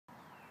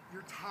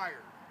you're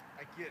tired.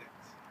 I get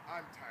it.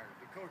 I'm tired.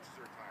 The coaches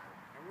are tired.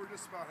 And we're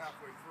just about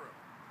halfway through.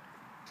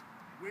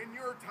 When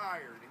you're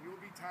tired, and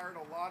you'll be tired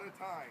a lot of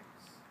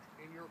times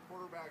in your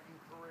quarterbacking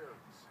careers,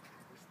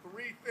 there's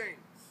three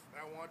things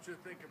that I want you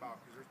to think about,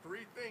 because there's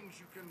three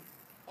things you can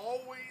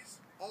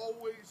always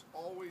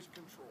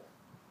control.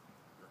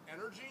 Your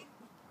energy,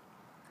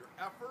 your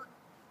effort,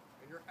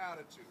 and your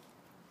attitude.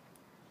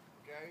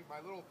 Okay?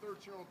 My little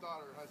 13-year-old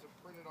daughter has it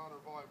printed on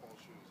her volleyball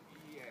shoes,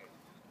 EA.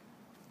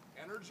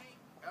 Energy,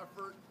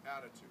 effort,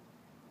 attitude.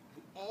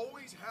 You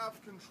always have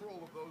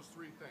control of those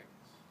three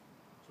things.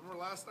 So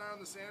remember last night on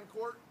the sand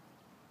court,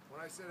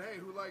 when I said, hey,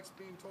 who likes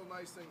being told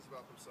nice things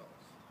about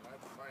themselves?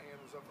 My hand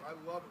was up. I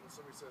love it when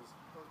somebody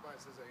comes by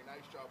and says, hey,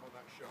 nice job on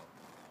that show.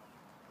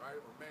 Right?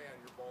 Or, man,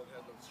 your bald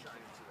head looks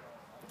shiny today.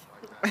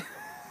 Like that.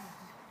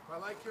 I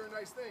like hearing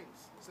nice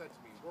things said to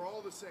me. We're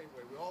all the same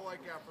way. We all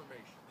like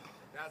affirmation.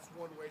 That's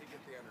one way to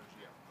get the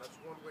energy up. That's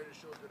one way to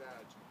show a good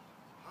attitude.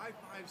 High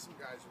five some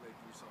guys when they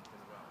do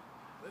something well.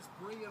 Let's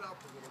bring it up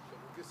a little bit.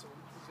 We'll get some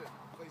music,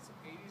 play some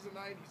 80s and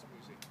 90s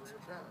music for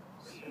your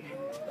parents.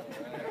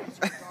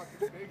 So we're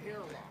talking Big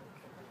Hair Rock.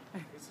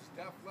 This is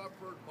Def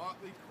Leppard,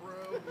 Motley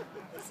Crue.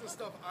 This is the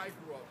stuff I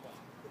grew up on.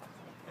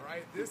 All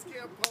right? This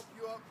can't pump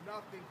you up.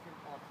 Nothing can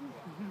pump you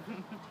up.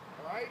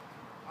 All right?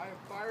 I am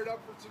fired up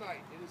for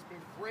tonight. It has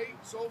been great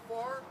so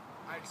far.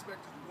 I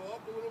expect it to go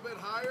up a little bit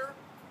higher.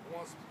 I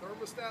want some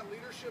thermostat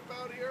leadership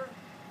out here.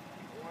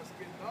 I want us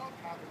getting up,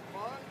 having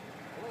fun.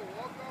 We're going to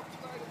walk off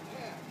tonight at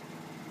 10.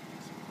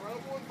 This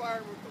incredible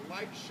environment with the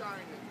light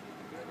shining.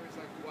 And everybody's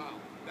like, wow,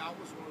 that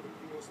was one of the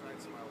coolest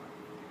nights of my life.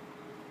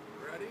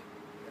 Ready?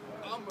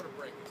 I'm going to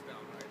break this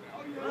down right now.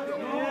 Oh,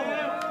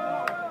 yeah.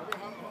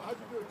 How'd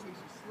you do it,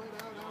 Casey? Slid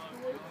out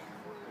afterwards?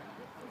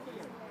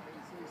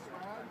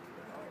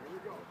 Here we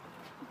go.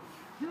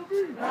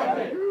 QB!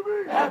 Epic! QB!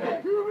 Epic!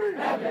 QB!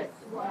 Epic!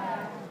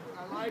 Swag!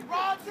 I like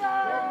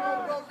Roger!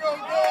 Go, go, go,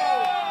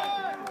 go!